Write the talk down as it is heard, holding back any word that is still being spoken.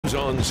News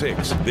on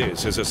 6.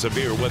 This is a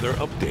severe weather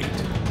update.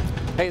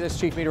 Hey, this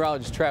is Chief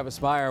Meteorologist Travis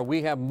Meyer.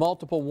 We have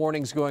multiple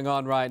warnings going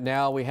on right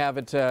now. We have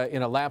it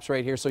in a lapse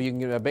rate here, so you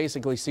can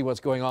basically see what's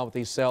going on with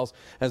these cells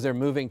as they're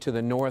moving to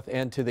the north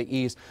and to the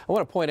east. I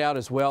want to point out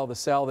as well the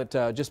cell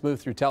that just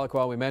moved through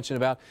Tahlequah we mentioned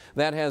about.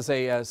 That has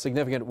a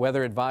significant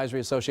weather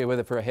advisory associated with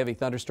it for a heavy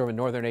thunderstorm in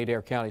northern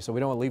Adair County. So we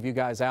don't want to leave you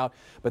guys out,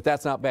 but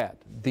that's not bad.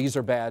 These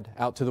are bad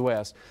out to the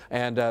west,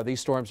 and these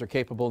storms are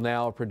capable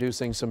now of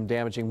producing some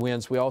damaging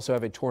winds. We also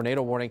have a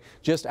tornado warning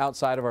just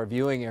outside of our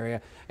viewing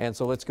area, and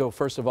so let's go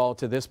first of all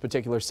to this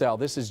particular cell.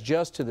 This is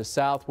just to the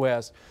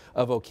southwest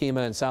of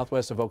Okemah and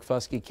southwest of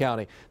Okfuskee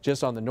County,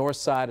 just on the north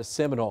side of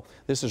Seminole.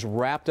 This is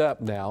wrapped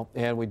up now,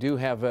 and we do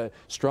have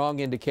strong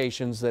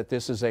indications that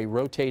this is a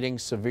rotating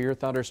severe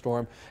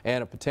thunderstorm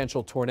and a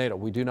potential tornado.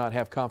 We do not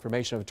have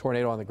confirmation of a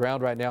tornado on the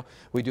ground right now.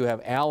 We do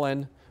have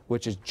Allen,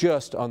 which is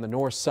just on the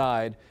north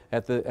side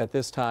at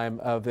this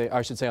time of the,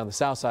 I should say on the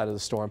south side of the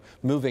storm,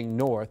 moving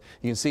north.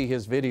 You can see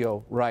his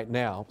video right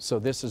now. So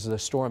this is the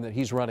storm that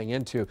he's running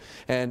into.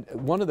 And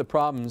one of the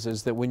problems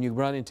is that when you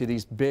run into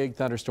these big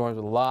thunderstorms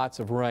with lots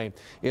of rain,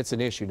 it's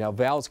an issue. Now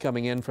Val's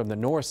coming in from the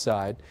north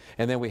side,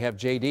 and then we have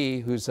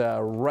JD who's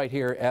right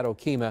here at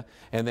Okemah,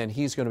 and then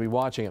he's going to be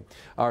watching it.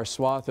 Our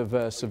swath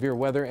of severe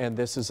weather, and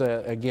this is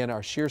again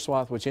our shear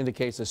swath, which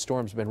indicates the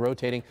storm's been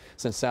rotating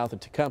since south of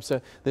Tecumseh.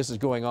 This is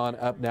going on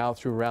up now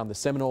through around the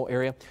Seminole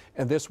area,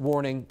 and this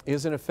warning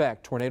is in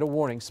effect, tornado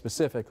warning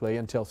specifically,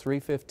 until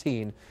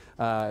 3:15,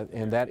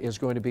 and that is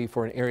going to be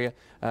for an area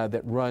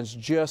that runs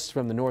just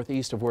from the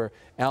northeast of where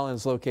Allen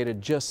is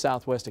located, just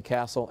southwest of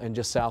Castle and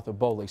just south of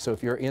Boley. So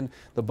if you're in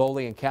the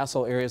Boley and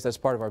Castle areas, that's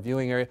part of our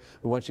viewing area.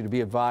 We want you to be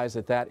advised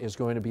that that is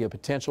going to be a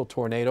potential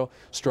tornado.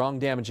 Strong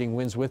damaging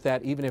winds with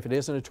that. Even if it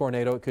isn't a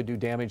tornado, it could do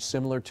damage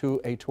similar to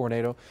a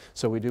tornado.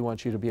 So we do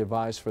want you to be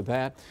advised for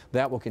that.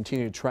 That will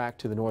continue to track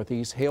to the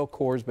northeast. Hail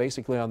cores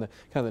basically on the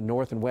kind of the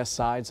north and west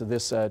sides of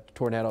this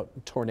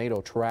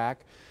tornado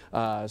track.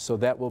 So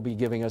that will be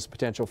giving us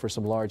potential for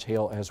some large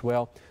hail as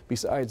well,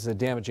 besides the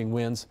damaging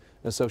winds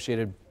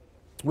associated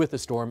with the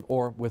storm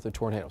or with a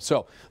tornado.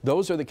 So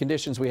those are the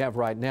conditions we have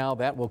right now.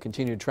 That will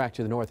continue to track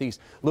to the northeast.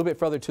 A little bit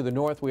further to the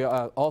north, we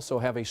also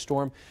have a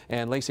storm.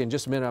 And Lacey, in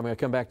just a minute, I'm going to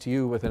come back to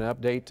you with an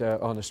update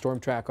on the storm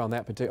track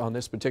on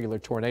this particular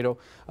tornado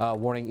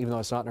warning, even though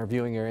it's not in our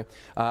viewing area.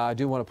 I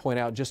do want to point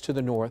out just to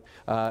the north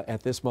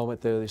at this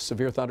moment the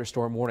severe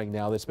thunderstorm warning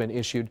now that's been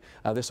issued.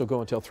 This will go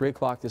until 3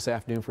 o'clock this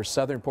afternoon for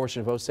southern portion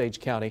of Osage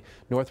County,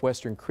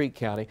 northwestern Creek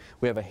County.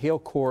 We have a hail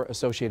core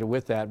associated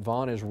with that.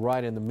 Vaughn is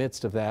right in the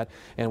midst of that,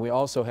 and we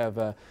also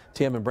have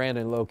Tim and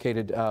Brandon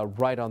located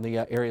right on the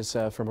areas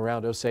from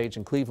around Osage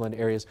and Cleveland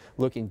areas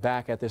looking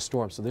back at this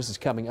storm. So this is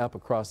coming up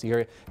across the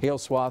area. Hail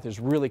swath is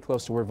really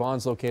close to where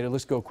Vaughn's located.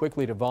 Let's go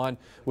quickly to Vaughn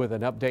with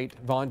an update.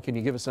 Vaughn, can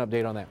you give us an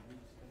update on that?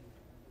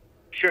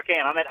 Sure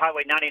can. I'm at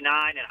Highway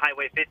 99 and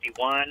Highway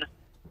 51.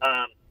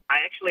 I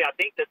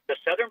think that the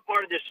southern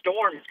part of this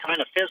storm is kind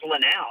of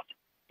fizzling out.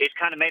 It's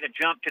kind of made a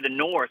jump to the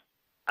north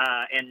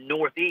and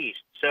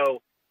northeast.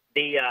 So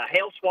the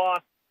hail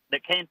swath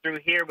that came through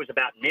here was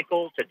about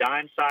nickel to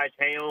dime-size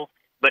hail,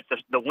 but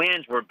the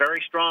winds were very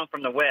strong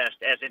from the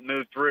west as it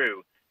moved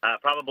through,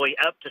 probably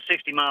up to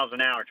 60 miles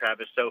an hour,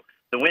 Travis. So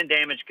the wind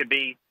damage could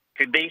be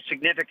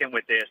significant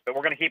with this, but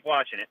we're going to keep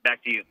watching it.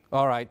 Back to you.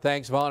 All right.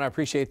 Thanks, Vaughn. I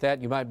appreciate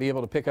that. You might be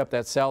able to pick up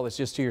that cell that's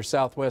just to your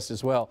southwest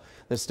as well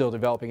that's still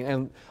developing.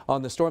 And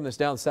on the storm that's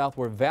down south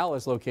where Val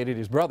is located,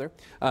 his brother,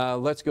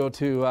 let's go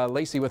to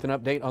Lacey with an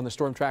update on the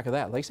storm track of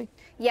that. Lacey?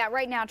 Yeah,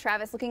 right now,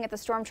 Travis, looking at the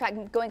storm track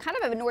going kind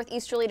of a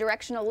northeasterly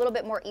direction, a little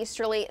bit more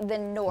easterly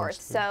than north.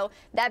 So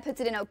that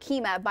puts it in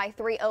Okemah by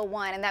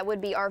 3:01, and that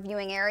would be our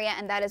viewing area,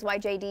 and that is why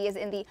JD is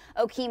in the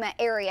Okemah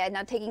area.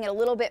 Now, taking it a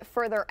little bit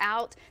further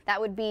out, that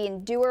would be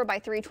in Dewar by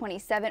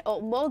 3:27,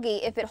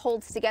 Okmulgee if it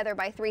holds together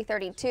by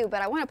 3:32.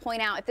 But I want to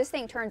point out, if this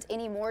thing turns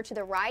any more to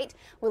the right,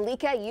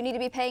 Walika, you need to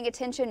be paying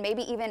attention,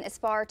 maybe even as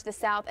far to the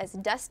south as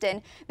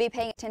Dustin. Be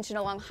paying attention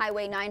along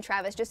Highway 9,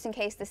 Travis, just in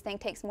case this thing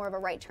takes more of a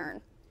right turn.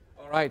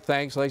 All right,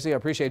 thanks, Lacey. I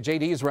appreciate it.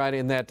 JD's right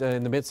in that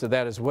in the midst of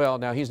that as well.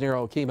 Now he's near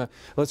Okemah.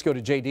 Let's go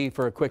to JD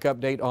for a quick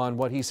update on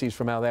what he sees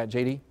from out of that.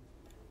 JD?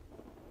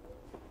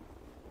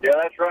 Yeah,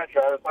 that's right,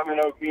 Travis. I'm in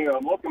Okemah.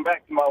 I'm looking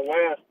back to my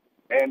west,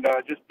 and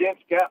just dense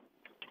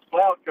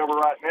cloud cover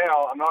right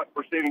now. I'm not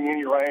perceiving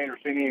any rain or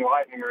seeing any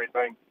lightning or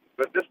anything,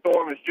 but this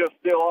storm is just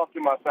still off to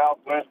my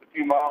southwest a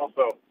few miles.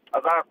 So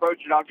as I approach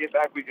it, I'll get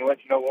back. We can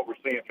let you know what we're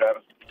seeing,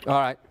 Travis. All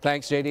right.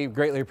 Thanks, JD.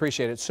 Greatly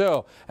appreciate it.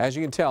 So, as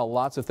you can tell,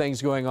 lots of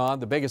things going on.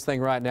 The biggest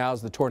thing right now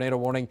is the tornado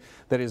warning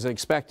that is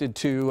expected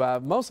to,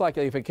 most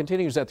likely, if it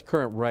continues at the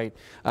current rate,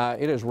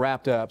 it is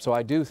wrapped up. So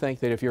I do think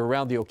that if you're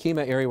around the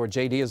Okemah area where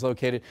JD is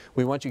located,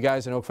 we want you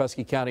guys in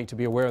Okfuskee County to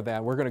be aware of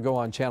that. We're going to go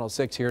on Channel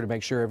 6 here to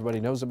make sure everybody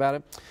knows about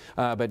it.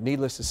 But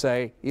needless to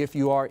say, if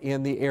you are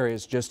in the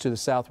areas just to the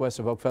southwest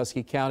of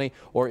Okfuskee County,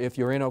 or if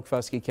you're in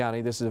Okfuskee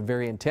County, this is a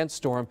very intense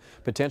storm,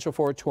 potentially potential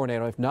for a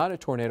tornado. If not a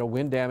tornado,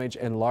 wind damage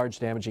and large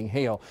damaging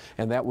hail,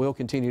 and that will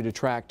continue to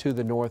track to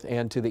the north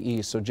and to the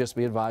east, so just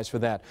be advised for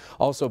that.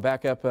 Also,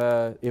 back up,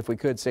 if we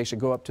could, station,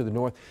 go up to the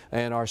north,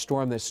 and our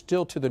storm that's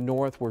still to the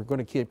north, we're going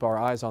to keep our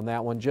eyes on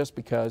that one, just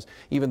because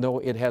even though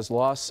it has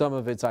lost some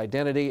of its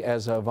identity,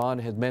 as Vaughn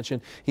had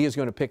mentioned, he is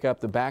going to pick up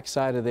the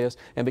backside of this,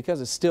 and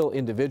because it's still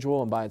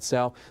individual and by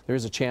itself, there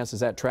is a chance as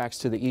that tracks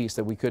to the east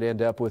that we could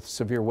end up with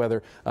severe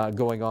weather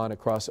going on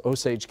across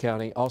Osage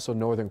County, also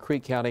northern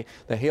Creek County.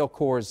 The hail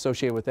core is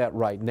associated with that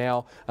right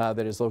now,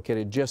 that is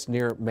located just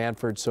near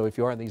Manford, so if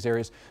you are in these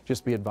areas,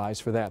 just be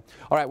advised for that.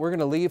 All right, we're going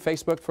to leave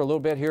Facebook for a little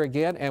bit here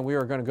again, and we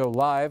are going to go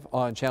live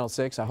on Channel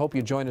 6. I hope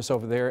you join us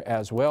over there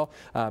as well,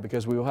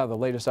 because we will have the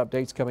latest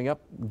updates coming up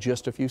in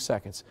just a few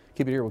seconds.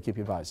 Keep it here. We'll keep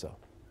you advised, though.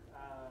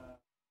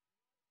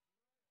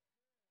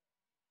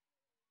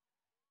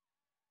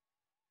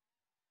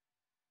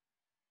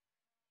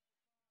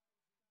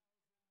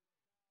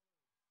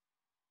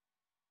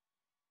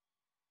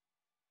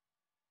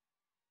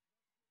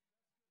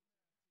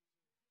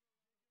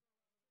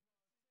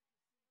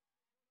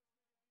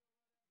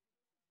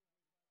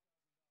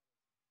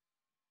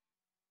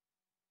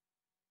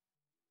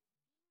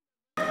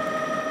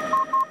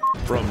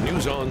 From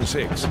News on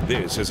 6,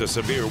 this is a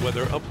severe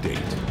weather update.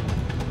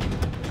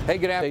 Hey,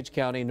 good afternoon. Osage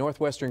County,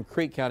 northwestern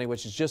Creek County,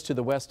 which is just to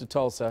the west of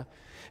Tulsa.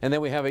 And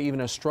then we have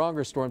even a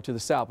stronger storm to the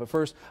south. But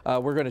first,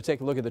 we're going to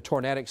take a look at the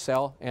tornadic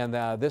cell. And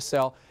this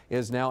cell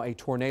is now a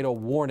tornado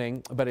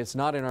warning, but it's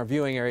not in our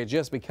viewing area,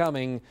 just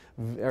becoming,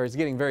 or it's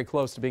getting very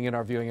close to being in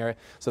our viewing area.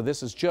 So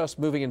this is just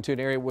moving into an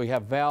area where we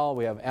have Val,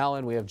 we have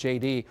Allen, we have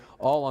JD,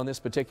 all on this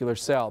particular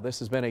cell. This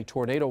has been a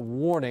tornado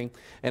warning,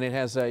 and it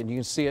has, and you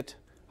can see it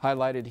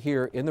highlighted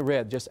here in the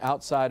red, just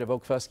outside of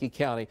Okfuskee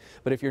County.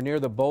 But if you're near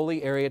the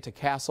Boley area to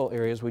Castle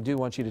areas, we do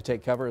want you to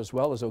take cover, as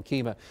well as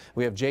Okemah.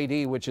 We have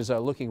JD, which is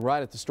looking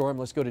right at the storm.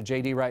 Let's go to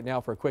JD right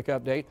now for a quick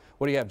update.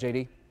 What do you have,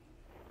 JD?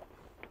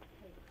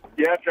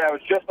 Yeah,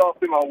 Travis, just off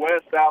to my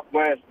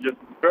west-southwest, just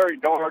very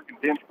dark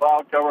and dense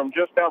cloud cover. I'm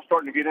just now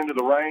starting to get into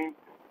the rain.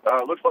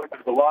 Looks like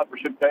there's a lot of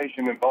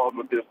precipitation involved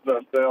with this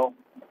cell.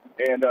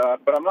 And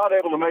but I'm not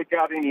able to make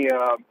out any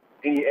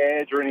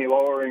edge or any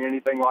lowering or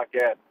anything like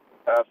that.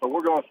 So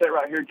we're going to sit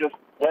right here just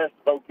west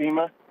of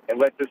Okemah and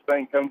let this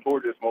thing come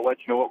toward us, and we'll let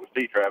you know what we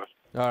see, Travis.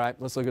 All right,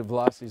 let's look at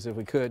velocities if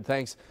we could.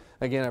 Thanks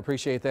again. I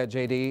appreciate that,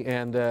 JD.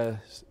 And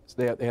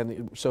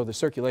so the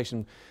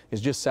circulation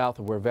is just south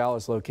of where Val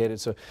is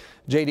located. So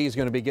JD is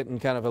going to be getting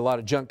kind of a lot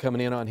of junk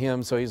coming in on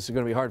him, so he's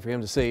going to be hard for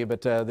him to see.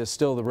 But there's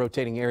still the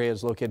rotating area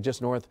is located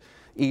just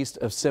northeast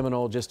of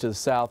Seminole, just to the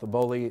south of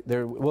Boley.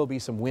 There will be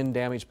some wind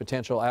damage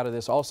potential out of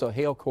this. Also,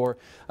 hail core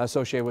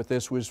associated with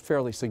this was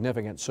fairly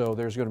significant. So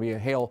there's going to be a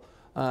hail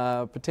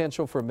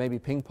potential for maybe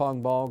ping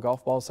pong ball,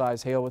 golf ball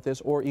size hail with this,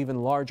 or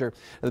even larger.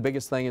 The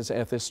biggest thing is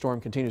if this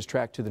storm continues to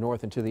track to the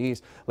north and to the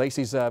east.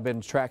 Lacey's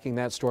been tracking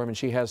that storm, and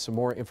she has some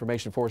more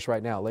information for us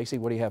right now. Lacey,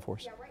 what do you have for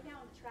us? Yeah, right now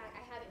on the track,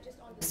 I have it just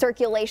on the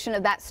circulation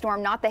of that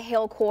storm, not the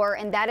hail core,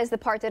 and that is the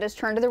part that has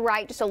turned to the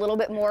right just a little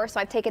bit more. So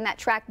I've taken that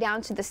track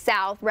down to the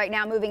south, right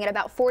now moving at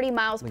about 40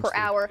 miles per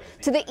hour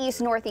to the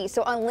east-northeast.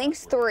 So on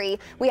Lynx 3,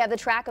 we have the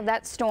track of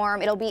that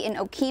storm. It'll be in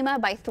Okemah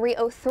by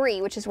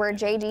 3:03, which is where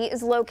JD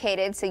is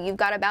located. So you've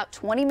got about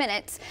 20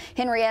 minutes.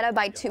 Henrietta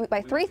by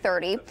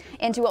 3:30,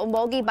 into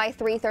Olmulgee by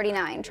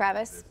 3:39.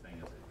 Travis?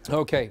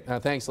 Okay,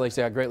 thanks,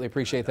 Lacey. I greatly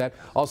appreciate that.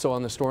 Also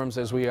on the storms,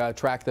 as we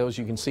track those,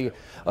 you can see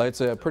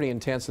it's pretty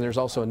intense, and there's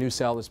also a new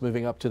cell that's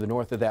moving up to the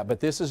north of that. But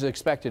this is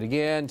expected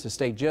again to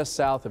stay just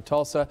south of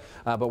Tulsa,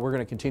 but we're going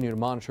to continue to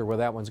monitor where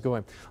that one's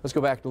going. Let's go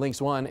back to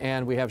Lynx 1,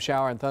 and we have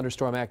shower and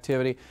thunderstorm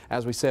activity.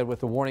 As we said, with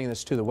the warning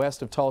that's to the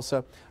west of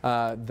Tulsa,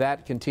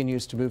 that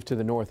continues to move to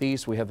the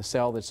northeast. We have the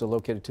cell that's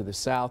located to the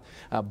south.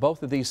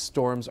 Both of these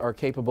storms are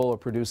capable of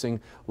producing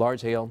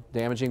large hail,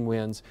 damaging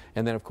winds,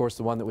 and then, of course,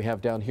 the one that we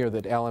have down here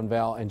that Allen,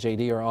 Val, and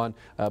JD are on,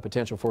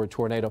 potential for a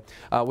tornado.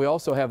 We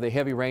also have the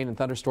heavy rain and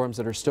thunderstorms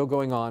that are still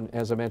going on,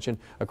 as I mentioned,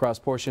 across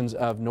portions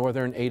of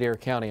northern Adair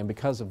County. And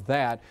because of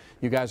that,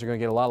 you guys are going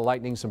to get a lot of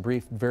lightning, some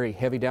brief, very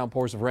heavy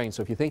downpours of rain.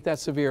 So if you think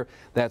that's severe,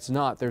 that's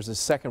not. There's a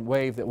second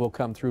wave that will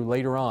come through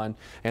later on.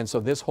 And so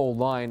this whole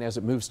line, as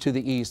it moves to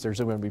the east, there's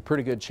going to be a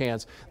pretty good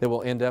chance that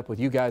we'll end up with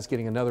you guys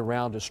getting another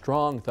round of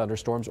strong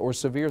thunderstorms or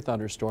severe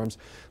thunderstorms.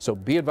 So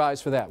be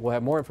advised for that. We'll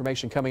have more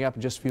information coming up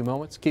in just a few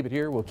moments. Keep it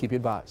here. We'll keep you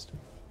advised.